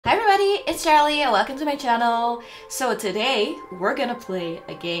it's Charlie and welcome to my channel. So today we're gonna play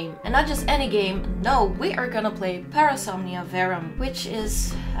a game, and not just any game, no, we are gonna play Parasomnia Verum, which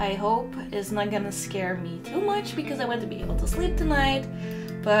is, I hope, is not gonna scare me too much because I want to be able to sleep tonight,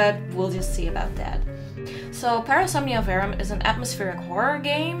 but we'll just see about that. So Parasomnia Verum is an atmospheric horror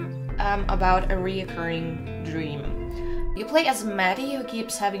game about a reoccurring dream. You play as Maddie, who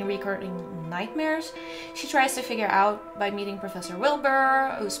keeps having recurring nightmares. She tries to figure out by meeting Professor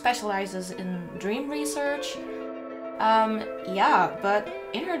Wilbur, who specializes in dream research. Yeah, but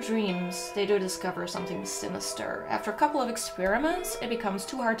in her dreams, they do discover something sinister. After a couple of experiments, it becomes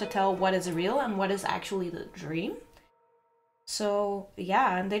too hard to tell what is real and what is actually the dream. So,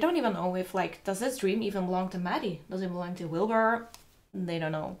 yeah, and they don't even know if, like, does this dream even belong to Maddie? Does it belong to Wilbur? They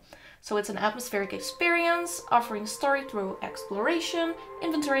don't know. So it's an atmospheric experience, offering story through exploration,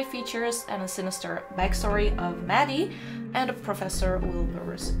 inventory features, and a sinister backstory of Maddie and Professor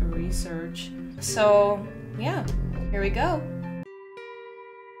Wilbur's research. So, yeah, here we go.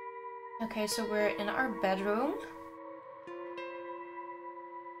 Okay, so we're in our bedroom.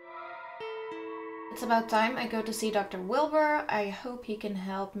 It's about time I go to see Dr. Wilbur. I hope he can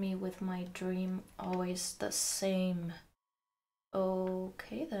help me with my dream always the same.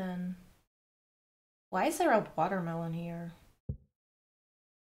 Okay then. Why is there a watermelon here?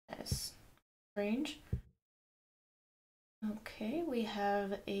 That's strange. Okay, we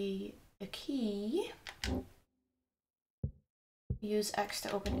have a key. Use X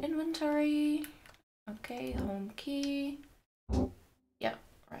to open inventory. Okay, home key. Yeah,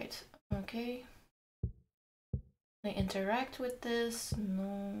 right. Okay. Can I interact with this?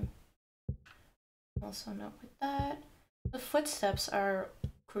 No. Also not with that. The footsteps are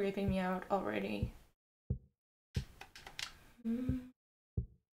creeping me out already.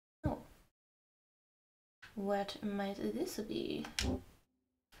 Oh. What might this be?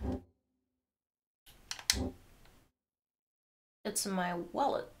 It's my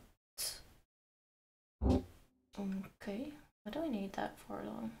wallet. Okay. What do I need that for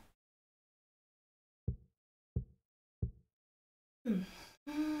though?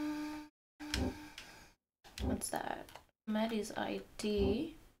 What's that? Maddie's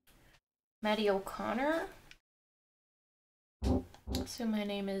ID. Maddie O'Connor. So my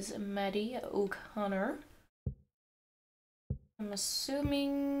name is Maddie O'Connor. I'm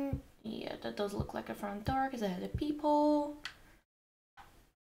assuming, yeah, that does look like a front door because it had a peephole.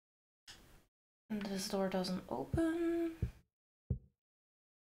 And this door doesn't open.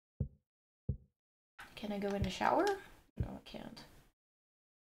 Can I go in the shower? No, I can't.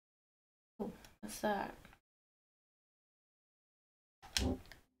 Oh, what's that?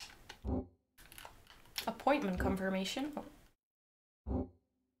 Appointment confirmation. Oh.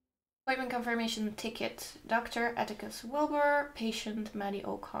 Appointment confirmation ticket. Dr. Atticus Wilbur, patient Maddie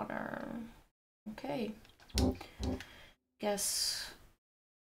O'Connor. Okay. Guess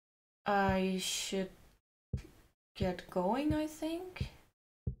I should get going, I think.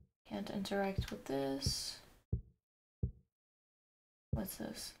 Can't interact with this. What's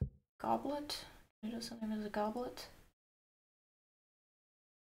this? Goblet? Can I do something with a goblet?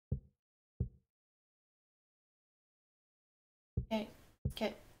 Okay,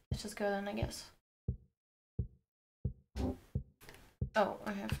 okay, let's just go then, I guess. Oh,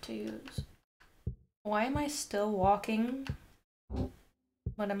 I have to use... Why am I still walking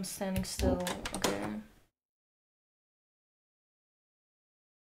when I'm standing still? Okay.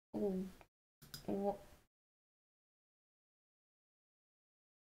 Ooh.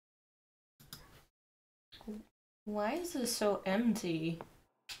 Why is this so empty?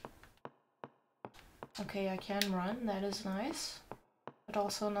 Okay, I can run, that is nice, but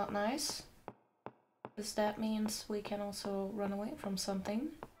also not nice, because that means we can also run away from something.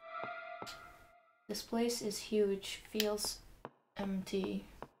 This place is huge, feels empty.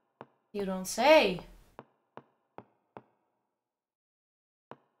 You don't say!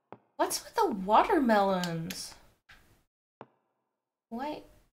 What's with the watermelons? Why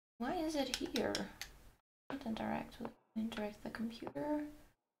is it here? Can't interact with the computer.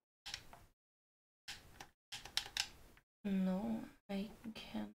 No, I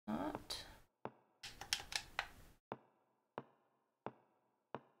cannot.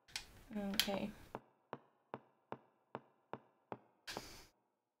 Okay.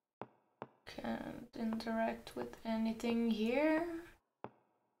 Can't interact with anything here.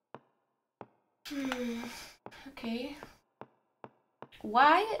 Okay.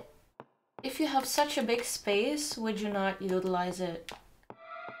 Why, if you have such a big space, would you not utilize it?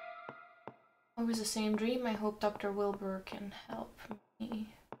 Always the same dream. I hope Dr. Wilbur can help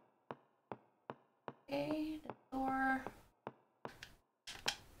me. Okay, the door.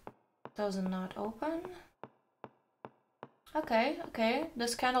 Does not open. Okay, okay.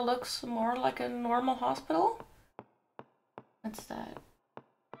 This kind of looks more like a normal hospital. What's that?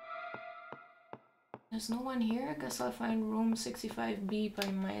 There's no one here. I guess I'll find room 65B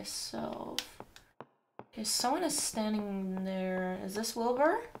by myself. Okay, someone is standing there. Is this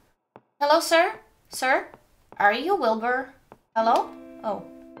Wilbur? Hello, sir? Sir? Are you Wilbur? Hello? Oh.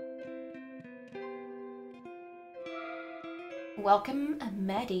 Welcome,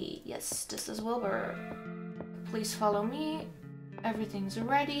 Maddie. Yes, this is Wilbur. Please follow me. Everything's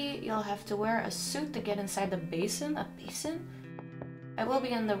ready. You'll have to wear a suit to get inside the basin. A basin? I will be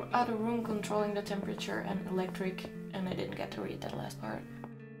in the other room controlling the temperature and electric. And I didn't get to read that last part.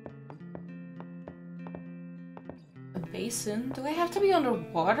 A basin? Do I have to be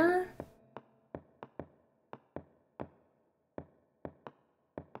underwater?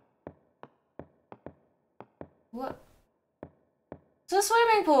 What? It's a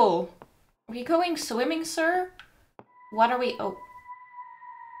swimming pool! Are we going swimming, sir? What are we? Oh.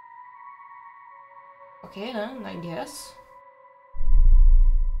 Okay then, I guess.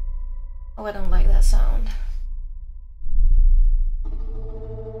 Oh, I don't like that sound.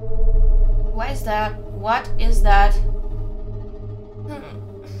 Why is that? What is that?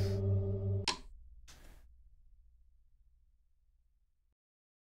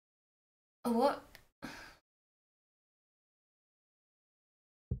 What?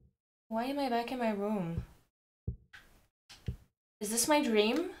 Why am I back in my room? Is this my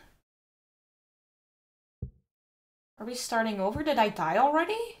dream? Are we starting over? Did I die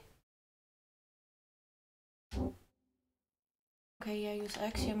already? Okay, yeah, use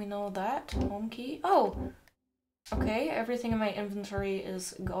X, yeah, we know that. Home key. Oh! Okay, everything in my inventory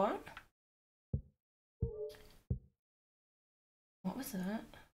is gone. What was that?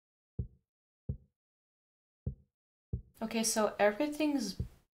 Okay, so everything's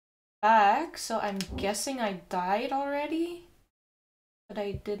back, so I'm guessing I died already? But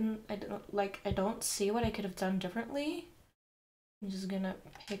I don't see what I could have done differently. I'm just gonna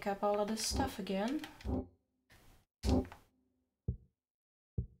pick up all of this stuff again.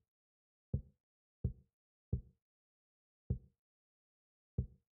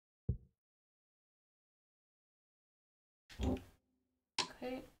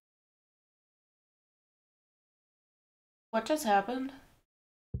 Okay. What just happened?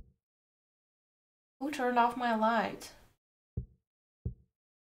 Who turned off my light?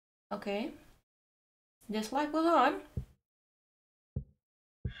 Okay. This light was on.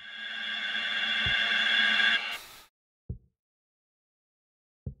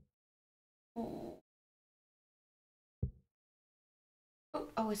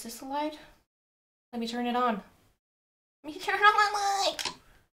 Oh, is this the light? Let me turn it on. Let me turn on my light!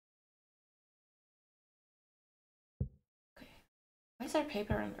 Okay. Why is there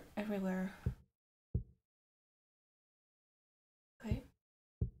paper everywhere? Okay.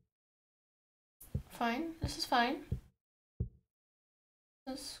 Fine. This is fine.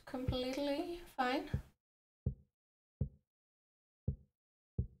 This is completely fine.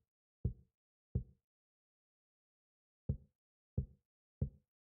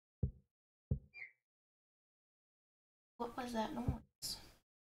 What was that noise?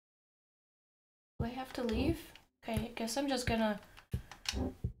 Do I have to leave? Okay, I guess I'm just gonna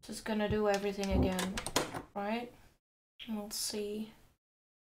do everything again, right? We'll see.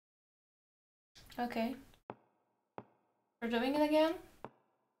 Okay. We're doing it again?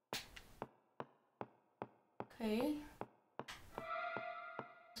 Okay.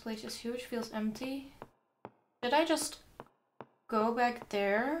 This place is huge, feels empty. Did I just go back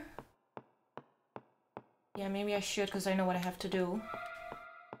there? Yeah, maybe I should, because I know what I have to do.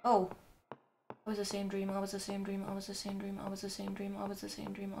 Oh. It was the same dream, always the same dream, always the same dream, always the same dream, always the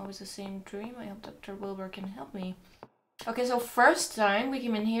same dream, always the same dream. I hope Dr. Wilbur can help me. Okay, so first time we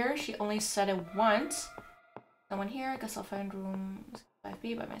came in here, she only said it once. Someone here, I guess I'll find room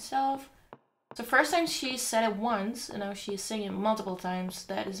 5B by myself. So first time she said it once, and now she's saying it multiple times.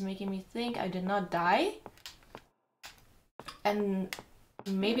 That is making me think I did not die. And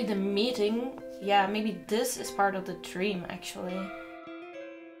maybe the meeting, yeah, maybe this is part of the dream, actually.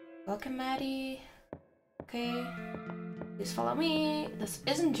 Welcome, Maddie. Okay. Please follow me. This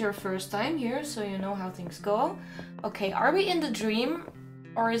isn't your first time here, so you know how things go. Okay, are we in the dream?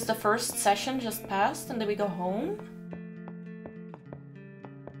 Or is the first session just passed and then we go home?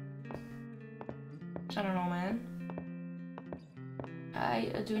 I don't know, man.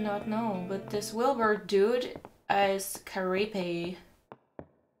 I do not know, but this Wilbur dude is creepy.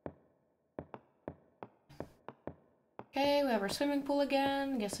 Okay, we have our swimming pool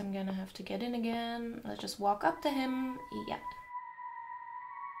again. Guess I'm gonna have to get in again. Let's just walk up to him. Yeah.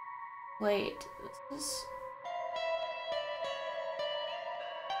 Wait, this is...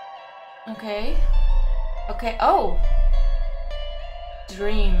 Okay. Okay, oh!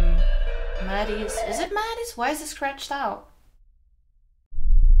 Dream. Maddie's... Is it Maddie's? Why is it scratched out?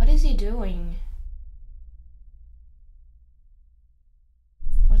 What is he doing?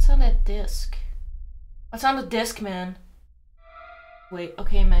 What's on that disc? What's on the disc, man? Wait,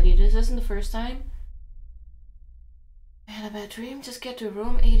 okay, Maddie, this isn't the first time. I had a bad dream. Just get to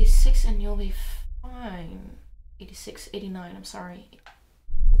room 86 and you'll be fine. 86, 89, I'm sorry.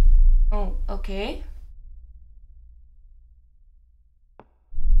 Oh, okay.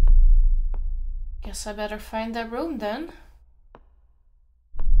 Guess I better find that room then.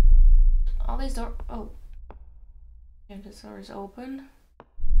 All these doors... Oh. And this door is open.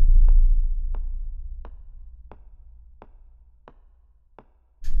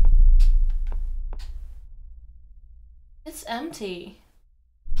 It's empty.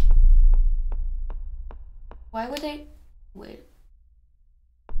 Why would they... Wait.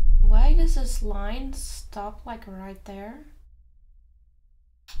 Why does this line stop like right there?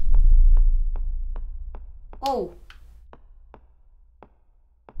 Oh.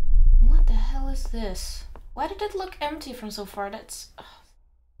 What the hell is this? Why did it look empty from so far? That's... Oh.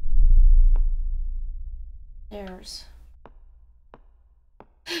 There's...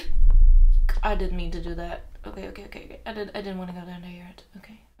 I didn't mean to do that. Okay. I didn't want to go down there yet.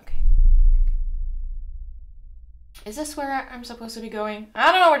 Okay. Is this where I'm supposed to be going?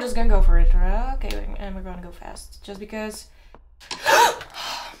 I don't know, we're just gonna go for it. Okay, and we're gonna go fast. Just because...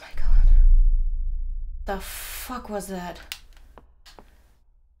 Oh my god. The fuck was that?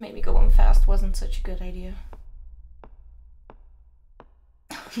 Maybe going fast wasn't such a good idea.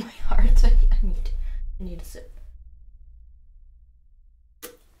 My heart, I need to sit.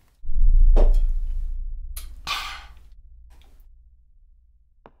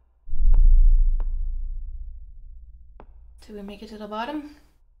 Did we make it to the bottom?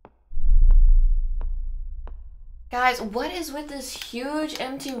 Guys, what is with this huge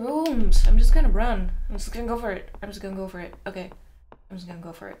empty rooms? I'm just gonna run. I'm just gonna go for it. Okay. I'm just gonna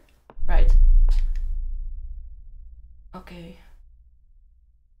go for it. Right. Okay.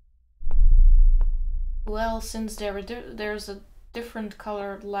 Well, since there's a different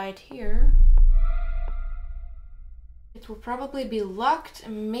colored light here, it will probably be locked.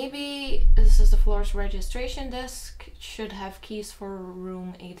 Maybe this is the floor's registration desk. It should have keys for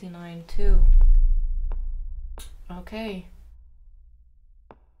room 89 too. Okay.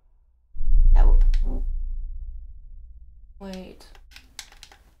 Wait.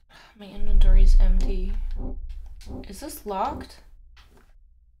 My inventory is empty. Is this locked?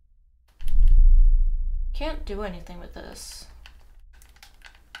 Can't do anything with this.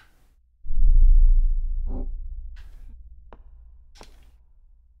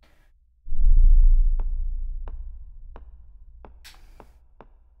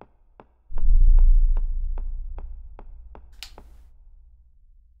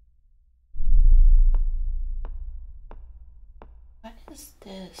 What is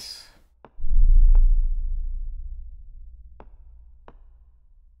this?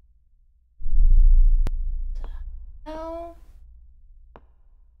 The hell?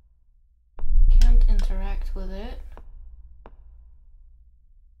 Can't interact with it.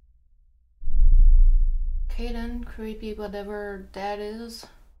 Okay then, creepy whatever that is.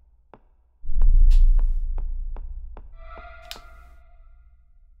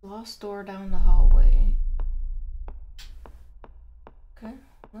 Lost door down the hallway. Okay,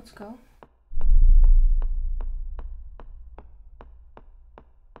 let's go.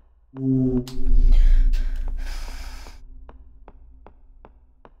 I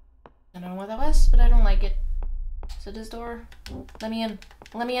don't know what that was, but I don't like it. Is it this door? Let me in.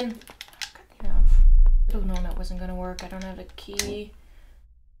 Let me in. God damn. I don't know that wasn't gonna work. I don't have the key.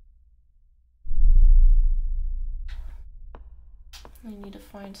 I need to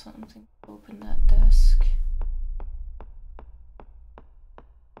find something to open that desk.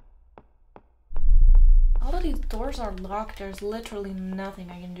 All of these doors are locked. There's literally nothing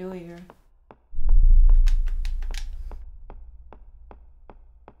I can do here.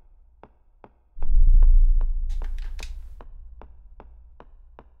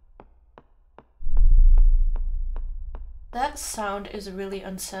 That sound is really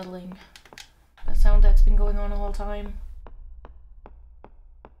unsettling. That sound that's been going on the whole time.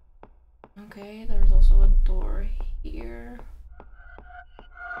 Okay, there's also a door here.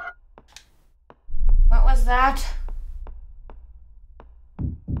 What was that?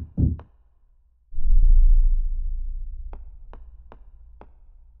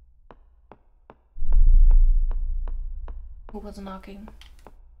 Who was knocking?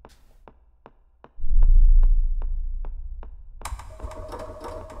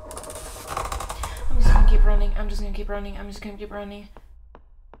 running. I'm just gonna keep running. I'm just gonna keep running.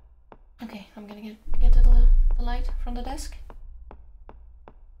 Okay, I'm gonna get to the light from the desk.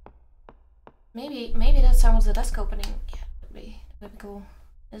 Maybe that sounds the desk opening. Yeah, that'd be cool.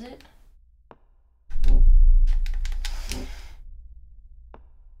 Is it?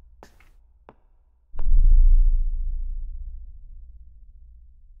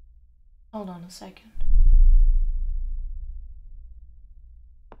 Hold on a second.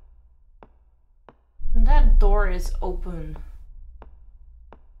 That door is open.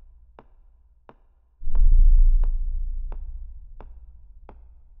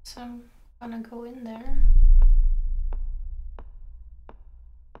 So I'm gonna go in there.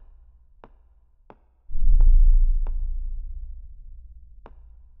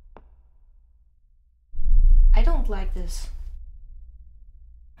 I don't like this.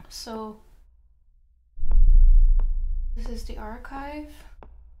 So this is the archive.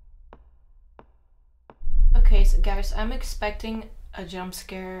 Okay, so guys, I'm expecting a jump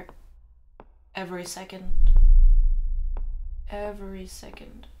scare every second. Every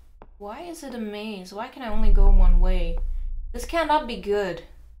second. Why is it a maze? Why can I only go one way? This cannot be good.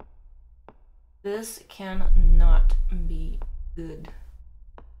 This cannot be good.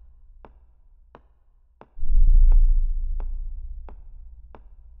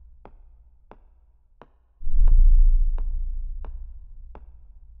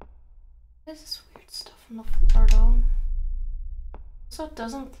 This is weird stuff on the floor though. So it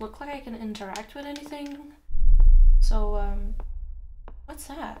doesn't look like I can interact with anything. So, what's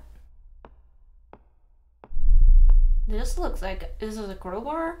that? This looks like, this is a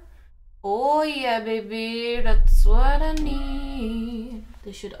crowbar? Oh yeah, baby, that's what I need.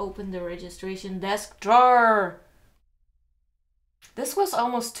 They should open the registration desk drawer. This was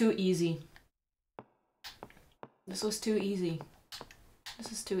almost too easy. This was too easy.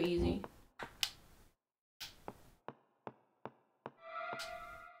 This is too easy.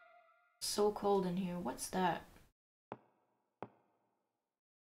 So cold in here. What's that?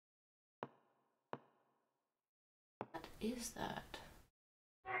 What is that?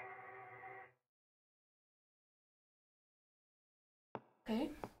 Okay.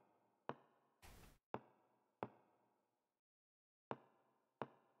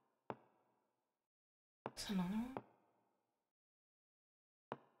 It's another one.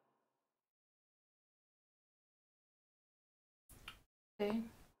 Okay.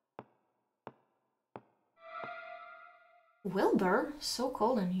 Wilbur? So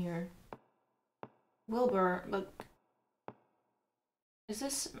cold in here. Wilbur, look. Is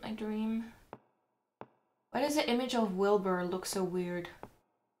this my dream? Why does the image of Wilbur look so weird?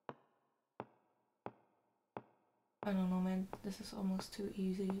 I don't know, man. This is almost too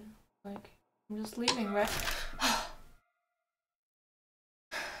easy. Like, I'm just leaving, right?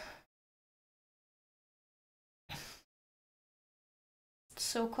 It's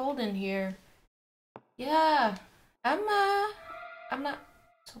so cold in here. Yeah. I'm not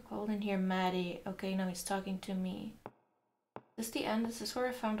so cold in here, Maddie. Okay, now he's talking to me. Is this the end? Is this where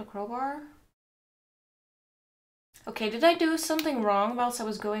I found a crowbar? Okay, did I do something wrong whilst I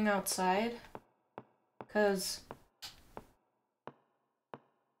was going outside? Because...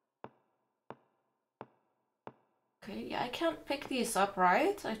 Okay, yeah, I can't pick these up,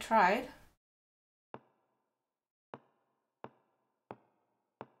 right? I tried.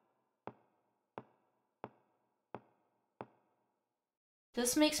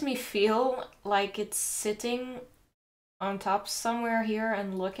 This makes me feel like it's sitting on top somewhere here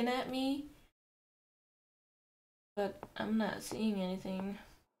and looking at me. But I'm not seeing anything.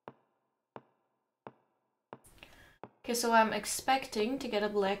 Okay, so I'm expecting to get a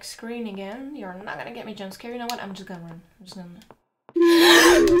black screen again. You're not gonna get me jump scare. You know what? I'm just gonna run. I'm just gonna...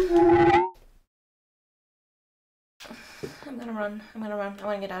 I'm gonna run. I'm gonna run. I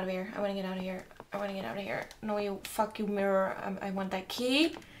wanna get out of here. I wanna get out of here. I wanna get out of here. No, you fuck you, mirror. I want that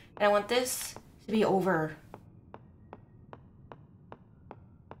key. And I want this to be over.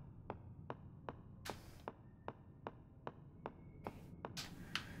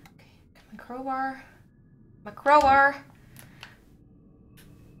 Okay, got my crowbar. My crowbar!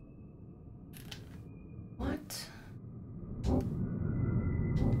 What?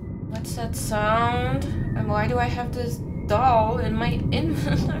 What's that sound? And why do I have this doll in my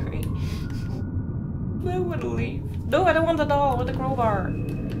inventory? I want to leave. No, I don't want the doll with the crowbar.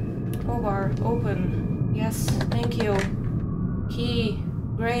 Crowbar, open. Yes, thank you. Key,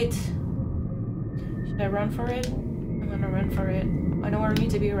 great. Should I run for it? I'm gonna run for it. I know where I need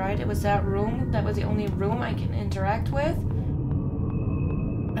to be, right? It was that room. That was the only room I can interact with.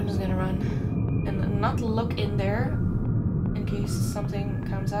 I'm just gonna run. And not look in there in case something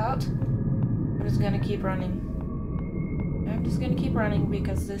comes out. I'm just gonna keep running. I'm just gonna keep running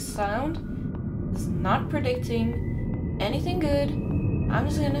because this sound is not predicting anything good. I'm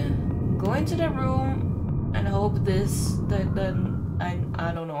just gonna go into the room and hope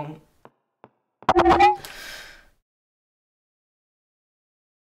I don't know.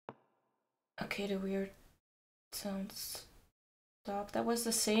 Okay, the weird sounds stopped. That was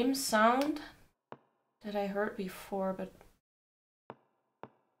the same sound that I heard before, but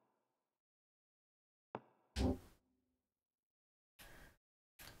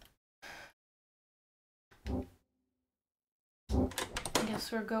I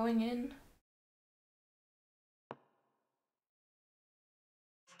guess we're going in.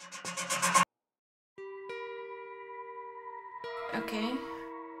 Okay.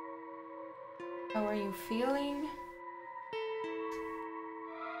 How are you feeling?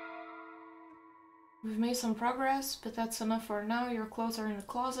 We've made some progress, but that's enough for now. Your clothes are in the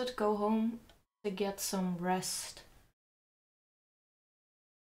closet. Go home to get some rest.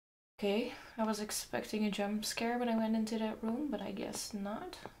 Okay, I was expecting a jump scare when I went into that room, but I guess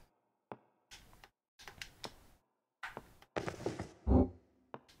not.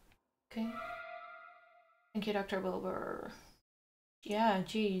 Okay. Thank you, Dr. Wilbur. Yeah,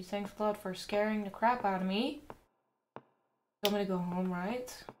 gee, thanks a lot for scaring the crap out of me. Want me to go home,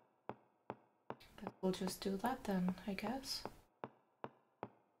 right? We'll just do that then, I guess.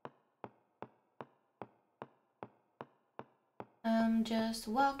 I'm just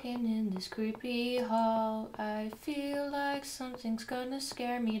walking in this creepy hall. I feel like something's gonna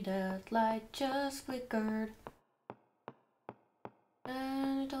scare me. That light just flickered.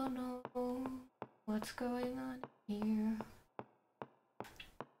 And I don't know what's going on here.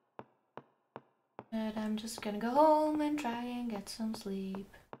 But I'm just gonna go home and try and get some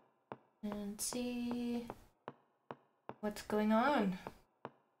sleep. And see what's going on.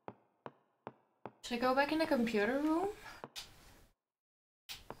 Should I go back in the computer room?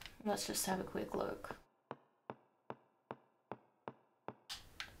 Let's just have a quick look.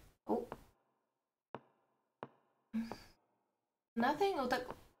 Oh. Nothing? Oh, that...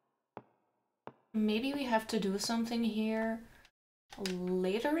 Maybe we have to do something here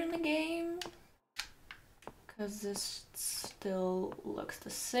later in the game? Because this still looks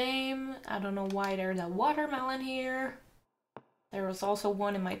the same. I don't know why there's a watermelon here. There was also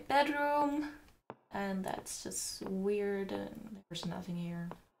one in my bedroom. And that's just weird. And there's nothing here.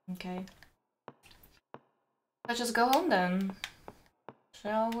 Okay. Let's just go home then.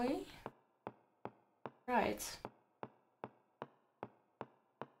 Shall we? Right.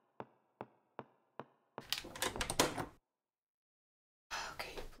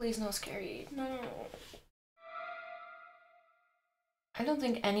 Okay, please no scary. No. I don't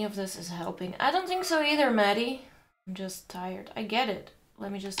think any of this is helping. I don't think so either, Maddie. I'm just tired. I get it.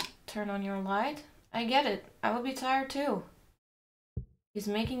 Let me just turn on your light. I get it. I would be tired too. He's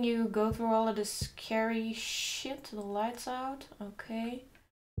making you go through all of this scary shit. The lights out. Okay.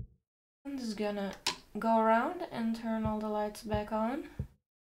 I'm just gonna go around and turn all the lights back on.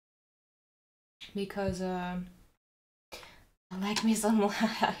 Because, I like me some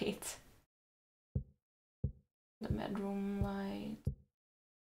light. The bedroom light.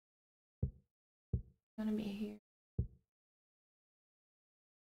 Gonna be here.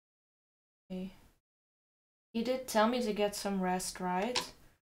 Okay. He did tell me to get some rest, right?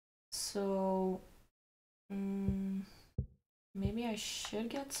 So, maybe I should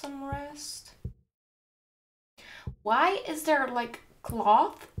get some rest. Why is there like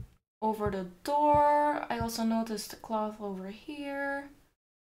cloth over the door? I also noticed the cloth over here.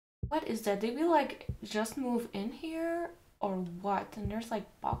 What is that? Did we like just move in here or what? And there's like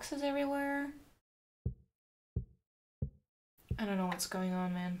boxes everywhere. I don't know what's going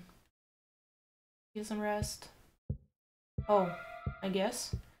on, man. Get some rest. Oh, I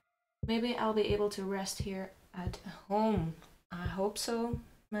guess. Maybe I'll be able to rest here at home. I hope so,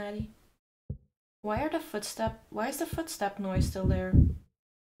 Maddie. Why is the footstep noise still there?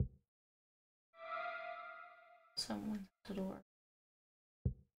 Someone's at the door.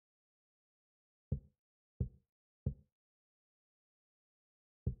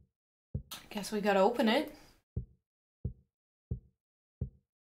 Guess we gotta open it.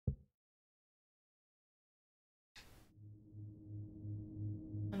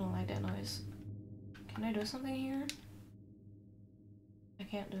 I don't like that noise. Can I do something here? I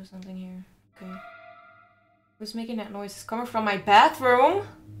can't do something here. Okay. Who's making that noise? It's coming from my bathroom?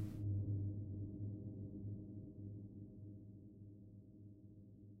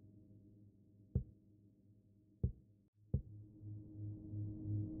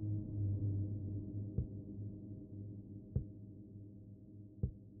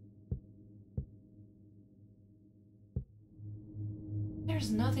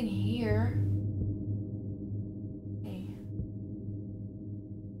 There's nothing here. Okay.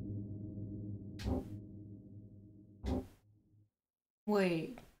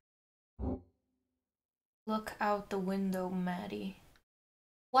 Wait. Look out the window, Maddie.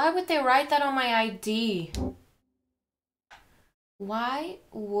 Why would they write that on my ID? Why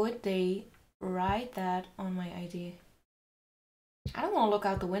would they write that on my ID? I don't want to look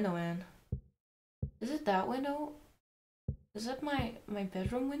out the window, man. Is it that window? Is it my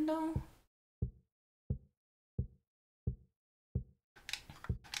bedroom window?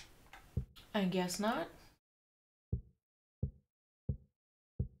 I guess not.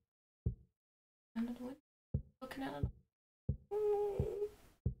 Under the window. Looking out of the...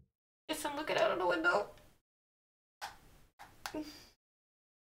 Yes, I'm looking out of the window.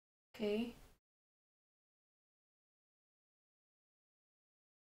 Okay.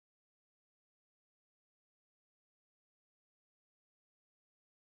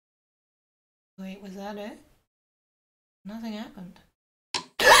 Wait, was that it? Nothing happened.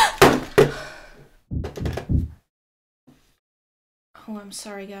 Oh, I'm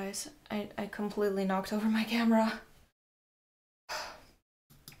sorry, guys. I completely knocked over my camera.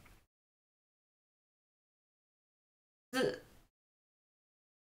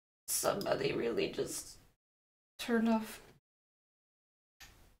 Somebody really just turned off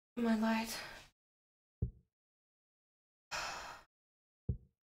my light.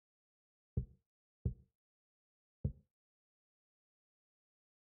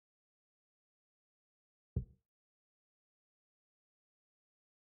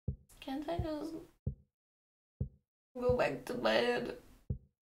 Can't I just go back to bed?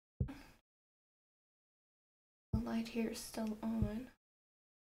 The light here is still on.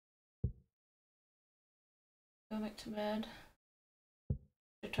 Go back to bed.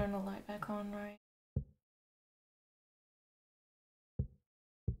 To turn the light back on, right?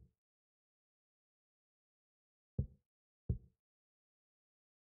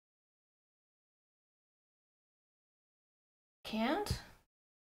 Can't?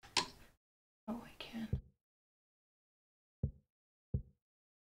 Oh, I can.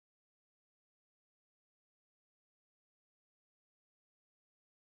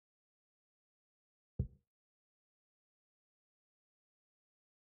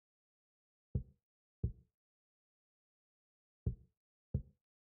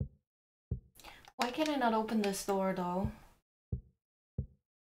 Why can I not open this door though?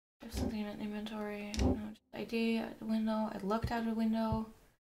 There's something in inventory. No, just ID at the window. I looked out the window.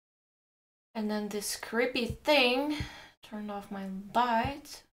 And then this creepy thing turned off my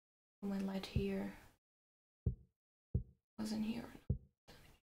light. My light here wasn't here.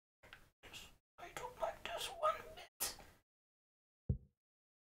 I don't like this one bit.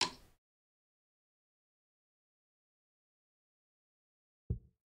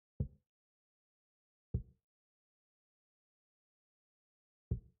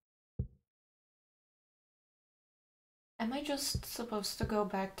 Am I just supposed to go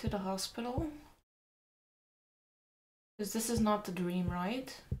back to the hospital? Because this is not the dream,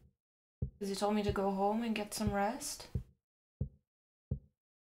 right? Because he told me to go home and get some rest.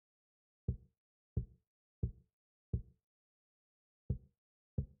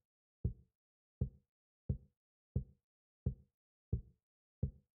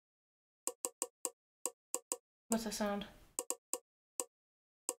 What's that sound?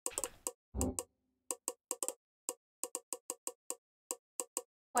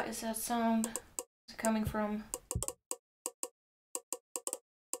 What is that sound? Is it coming from?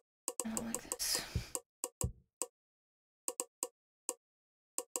 I don't like this.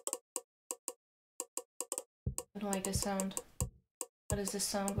 I don't like this sound. What is this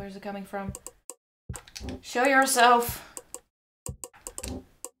sound? Where is it coming from? Show yourself!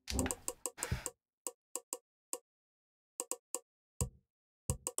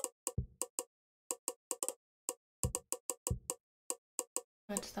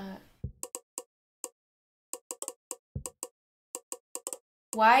 What's that?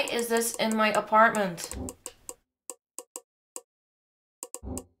 Why is this in my apartment?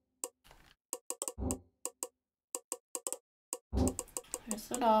 Here's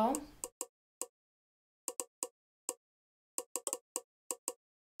the doll.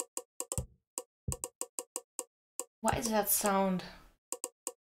 What is that sound?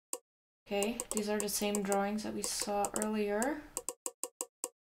 Okay, these are the same drawings that we saw earlier.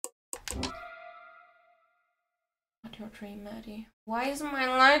 Not your dream, Maddie. Why isn't my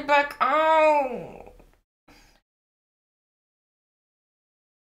light back on?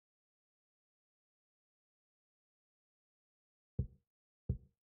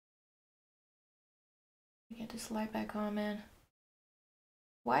 Get this light back on, man.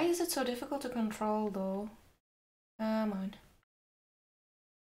 Why is it so difficult to control though? Come on.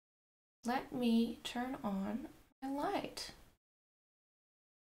 Let me turn on my light.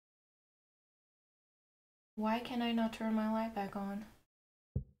 Why can I not turn my light back on?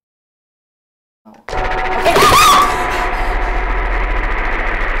 Oh. Okay.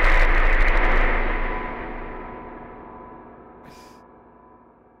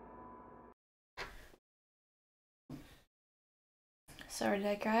 Sorry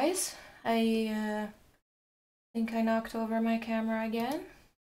that, guys. I think I knocked over my camera again.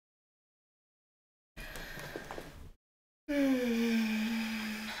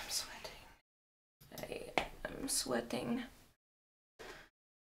 I'm sweating. I'm sweating.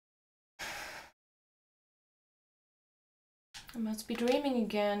 I must be dreaming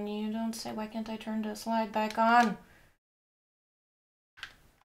again. You don't say, why can't I turn the slide back on?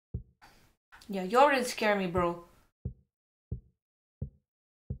 Yeah, you already scare me, bro.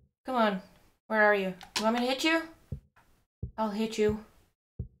 Come on. Where are you? You want me to hit you? I'll hit you.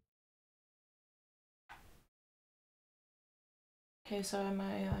 Okay, so am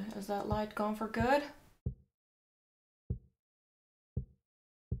I, is that light gone for good?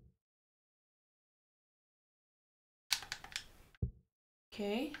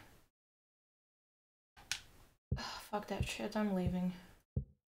 Okay. Ugh, fuck that shit, I'm leaving.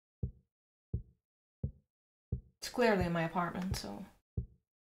 It's clearly in my apartment, so...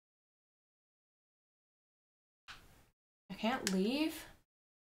 I can't leave?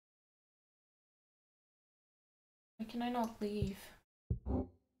 Why can I not leave?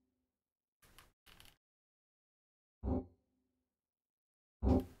 Why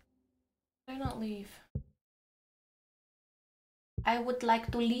can I not leave? I would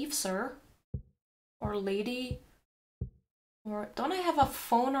like to leave, sir. Or lady. Or don't I have a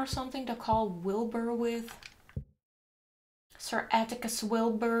phone or something to call Wilbur with? Sir Atticus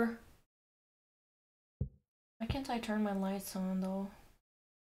Wilbur. Why can't I turn my lights on though?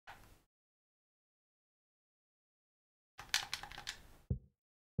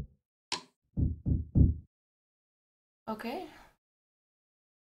 Okay.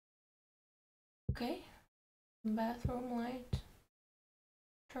 Okay. Bathroom light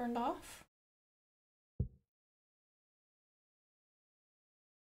turned off.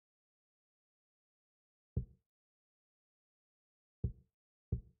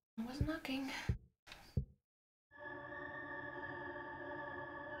 I was knocking.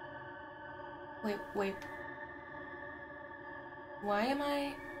 Wait. Why am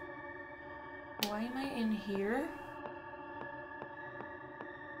I in here?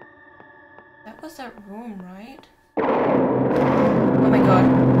 That was that room, right? Oh my god.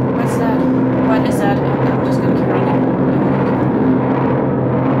 What's that? What is that? I'm just gonna keep running.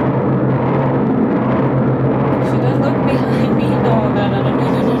 Should I look behind me? No.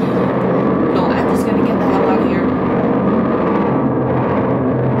 No, I'm just gonna get the hell out of here.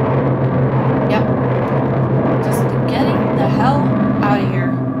 Yep. Just getting the hell out of here.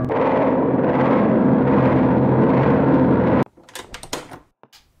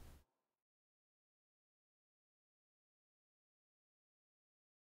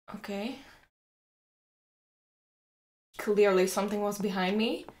 Okay. Clearly something was behind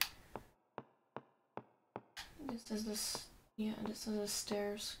me. This is the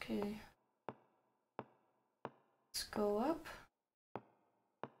stairs. Okay. Let's go up.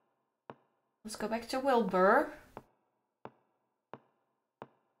 Let's go back to Wilbur.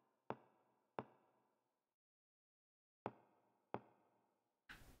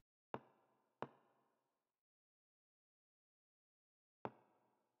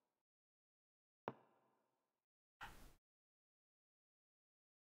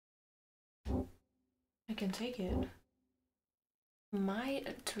 I can take it. My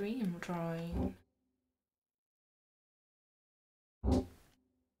dream drawing.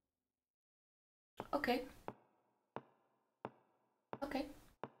 Okay. Okay.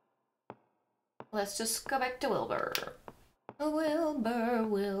 Let's just go back to Wilbur. Wilbur.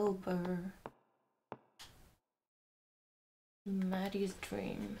 Maddie's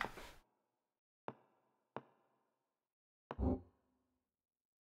dream.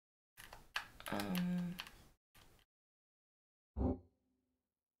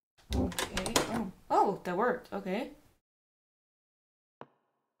 Okay. Oh, that worked. Okay.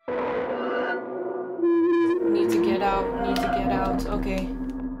 Need to get out. Okay.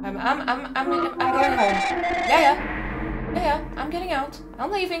 I'm going home. Yeah. I'm getting out.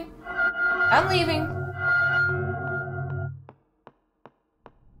 I'm leaving.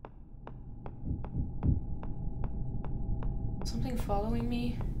 Something following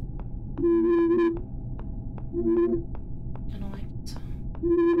me. I don't like it. I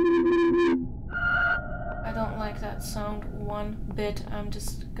don't like that sound one bit. I'm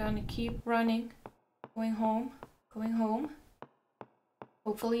just gonna keep running. Going home. Going home.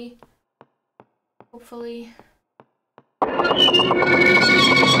 Hopefully. Hopefully. No,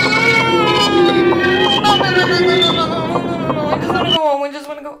 no, I just wanna go home. I just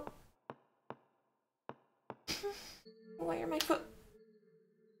wanna go. Why are my foot?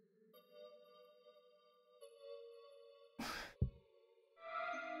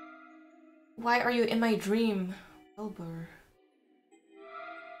 Why are you in my dream, Wilbur?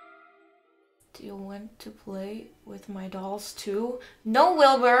 Do you want to play with my dolls too? No,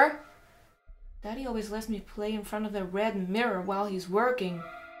 Wilbur! Daddy always lets me play in front of the red mirror while he's working.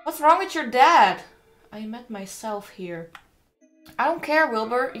 What's wrong with your dad? I met myself here. I don't care,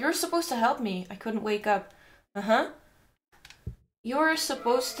 Wilbur. You're supposed to help me. I couldn't wake up. Uh-huh. You're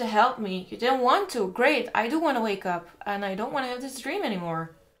supposed to help me. You didn't want to. Great. I do want to wake up. And I don't want to have this dream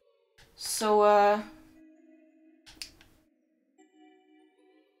anymore. So,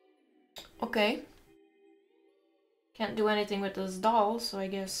 okay. Can't do anything with this doll, so I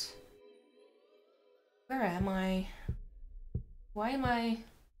guess... Where am I? Why am I...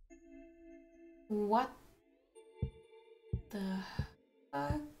 What the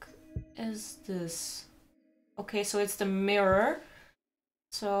fuck is this? Okay, so it's the mirror.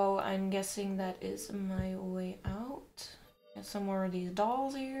 So I'm guessing that is my way out. Get some more of these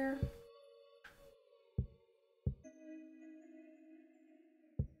dolls here.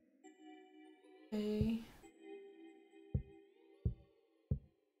 Okay.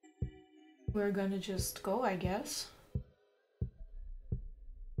 We're gonna just go, I guess.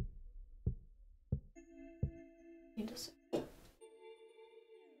 Need a sec.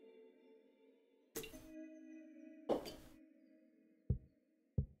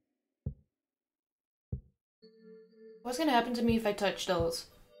 What's gonna happen to me if I touch those?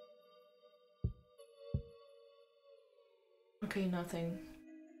 Okay, nothing.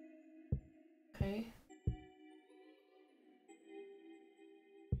 Okay.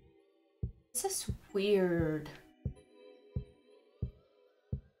 This is weird.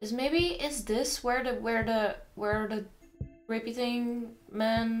 Is this where the rapey thing,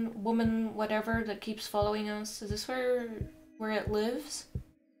 man, woman, whatever that keeps following us? Is this where it lives?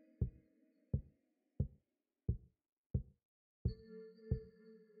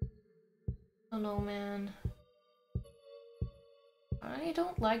 Oh no, man. I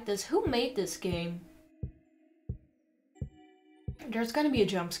don't like this. Who made this game? There's gonna be a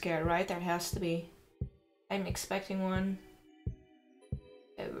jump scare, right? There has to be. I'm expecting one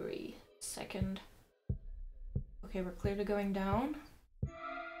every second. Okay, we're clearly going down.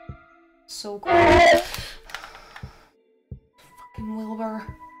 So cool. Fucking Wilbur.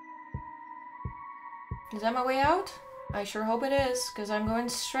 Is that my way out? I sure hope it is, because I'm going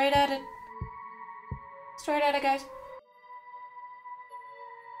straight at it. Straight at it, guys.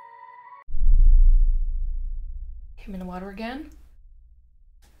 I'm in the water again.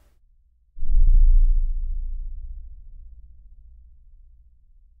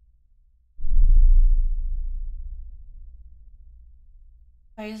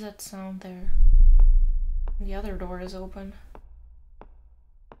 Why is that sound there? The other door is open.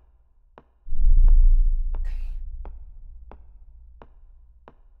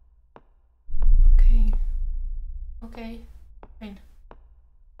 Okay. Okay. Fine.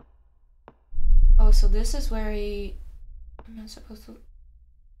 Oh, so this is where he... I'm not supposed to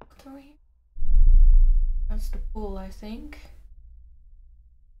look through here? That's the pool, I think.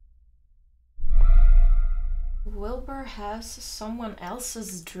 Wilbur has someone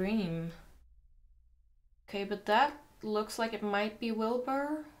else's dream. Okay, but that looks like it might be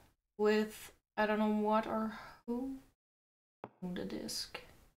Wilbur with I don't know what or who. The disc.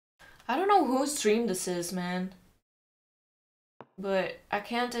 I don't know whose dream this is, man. But I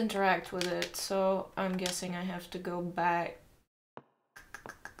can't interact with it, so I'm guessing I have to go back.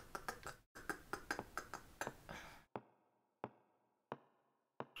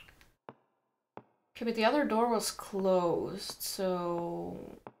 Okay, but the other door was closed, so...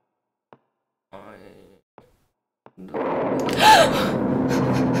 Open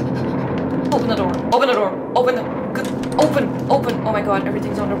the door! Open the door! Open the... Open! Open! Oh my god,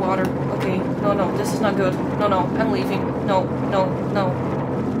 everything's underwater. Okay, no, this is not good. No, I'm leaving. No.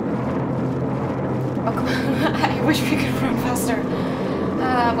 Oh, come on. I wish we could run faster.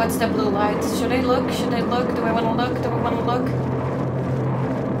 What's that blue light? Should I look? Do I want to look?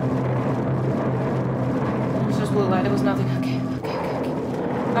 Blue light, it was nothing. Okay.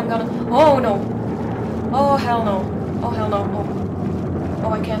 I'm gonna... Oh no! Oh hell no! Oh.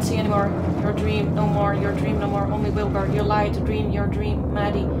 Oh, I can't see anymore. Your dream no more. Your dream no more. Only Wilbur. You lied to dream your dream,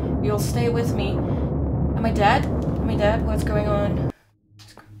 Maddie. You'll stay with me. Am I dead? Am I dead? What's going on?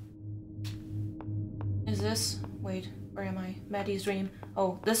 Is this... Wait, where am I? Maddie's dream.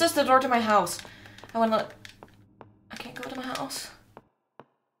 Oh, this is the door to my house. I wanna... I can't go to my house.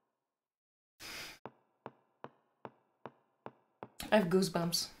 I have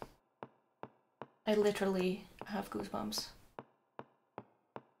goosebumps. I literally have goosebumps.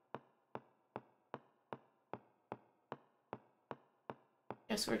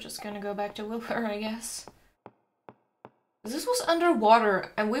 Guess we're just gonna go back to Wilbur, I guess. This was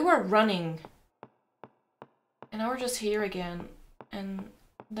underwater and we were running. And now we're just here again. And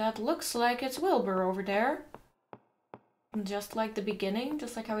that looks like it's Wilbur over there. Just like the beginning,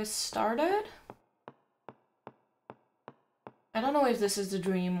 just like how it started. I don't know if this is the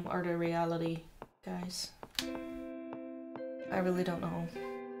dream or the reality, guys. I really don't know.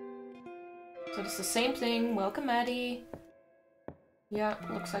 So it's the same thing. Welcome, Maddie. Yeah,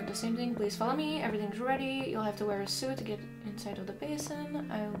 looks like the same thing. Please follow me. Everything's ready. You'll have to wear a suit to get inside of the basin.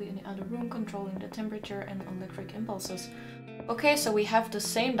 I will be in the other room controlling the temperature and electric impulses. Okay, so we have the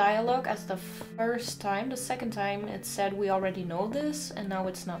same dialogue as the first time. The second time it said we already know this, and now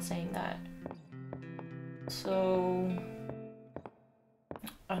it's not saying that. So...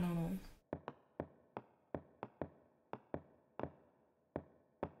 I don't know.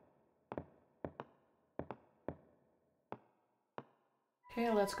 Okay,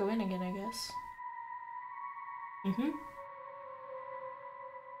 let's go in again, I guess.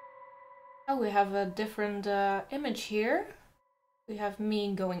 Oh, we have a different image here. We have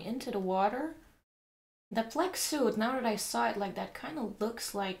me going into the water. That black suit, now that I saw it like that, kind of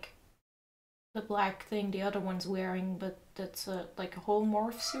looks like the black thing the other one's wearing, but that's like a whole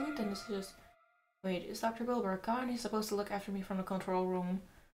morph suit, and it's just... Wait, is Dr. Wilbur gone? He's supposed to look after me from the control room.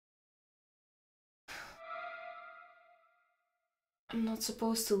 I'm not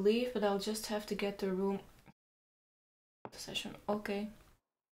supposed to leave, but I'll just have to get the room... The session, okay.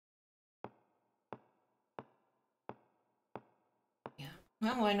 Yeah,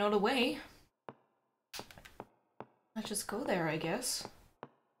 well, I know the way. Let's just go there, I guess.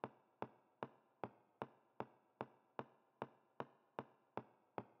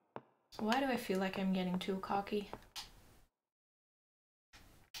 Why do I feel like I'm getting too cocky?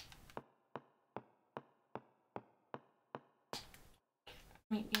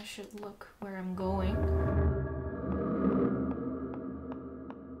 Maybe I should look where I'm going.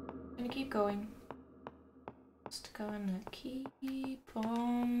 I'm gonna keep going. Just gonna keep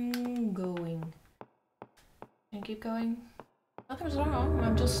on going. And keep going. Nothing's wrong.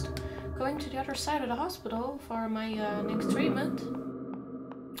 I'm just going to the other side of the hospital for my next treatment.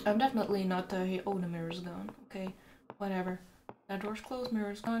 I'm definitely not the... Oh, the mirror's gone. Okay, whatever. That door's closed,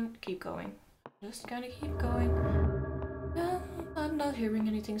 mirror's gone. Keep going. Just gonna keep going. I'm not hearing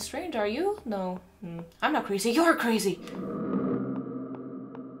anything strange, are you? No. I'm not crazy, you're crazy!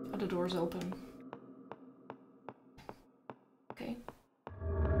 Oh, the door's open. Okay.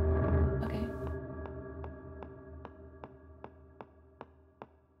 Okay.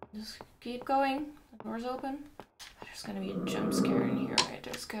 Just keep going. The door's open. There's gonna be a jump scare in here, right?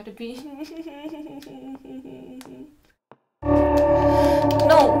 There's gotta be...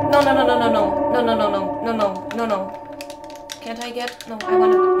 No! No, no, no, no, no, no. No, no, no, no. No, no, no, no. Can't I get... No, I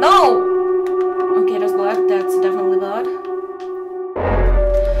wanna... No! Okay, there's blood. That's definitely blood.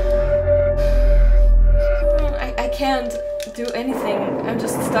 I can't do anything. I'm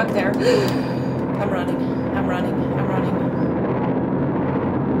just stuck there. I'm running. I'm running. I'm running.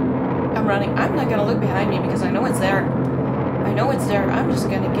 I'm running. I'm not gonna look behind me because I know it's there. I know it's there. I'm just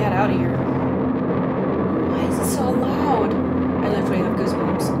gonna get out of here. Why is it so loud? I literally have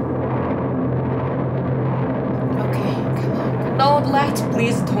goosebumps. Okay, come on. No, the lights,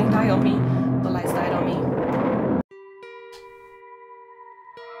 please don't die on me. The lights died on me.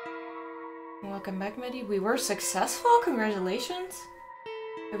 Welcome back, Maddie. We were successful. Congratulations.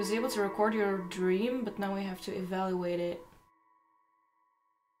 I was able to record your dream, but now we have to evaluate it.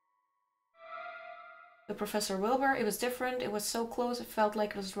 The Professor Wilbur, it was different. It was so close. It felt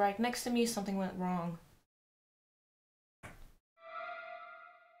like it was right next to me. Something went wrong.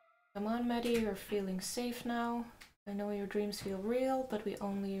 Come on, Maddie. You're feeling safe now. I know your dreams feel real, but we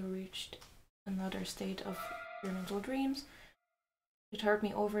only reached another state of your mental dreams. It hurt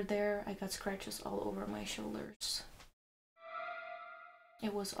me over there. I got scratches all over my shoulders.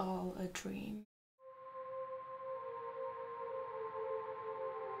 It was all a dream.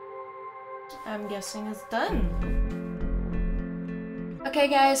 I'm guessing it's done. Okay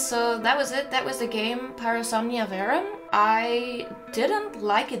guys, so that was it. That was the game Parasomnia Verum. I didn't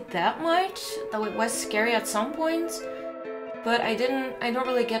like it that much, though it was scary at some points. But I don't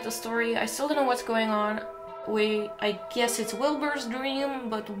really get the story. I still don't know what's going on. I guess it's Wilbur's dream,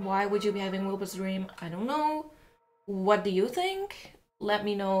 but why would you be having Wilbur's dream? I don't know. What do you think? Let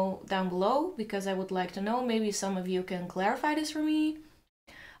me know down below, because I would like to know. Maybe some of you can clarify this for me.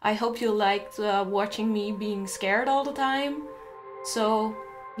 I hope you liked watching me being scared all the time. So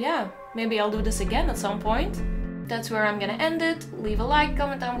yeah, maybe I'll do this again at some point. That's where I'm gonna end it. Leave a like,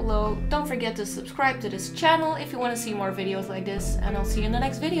 comment down below. Don't forget to subscribe to this channel if you want to see more videos like this. And I'll see you in the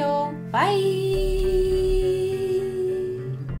next video. Bye!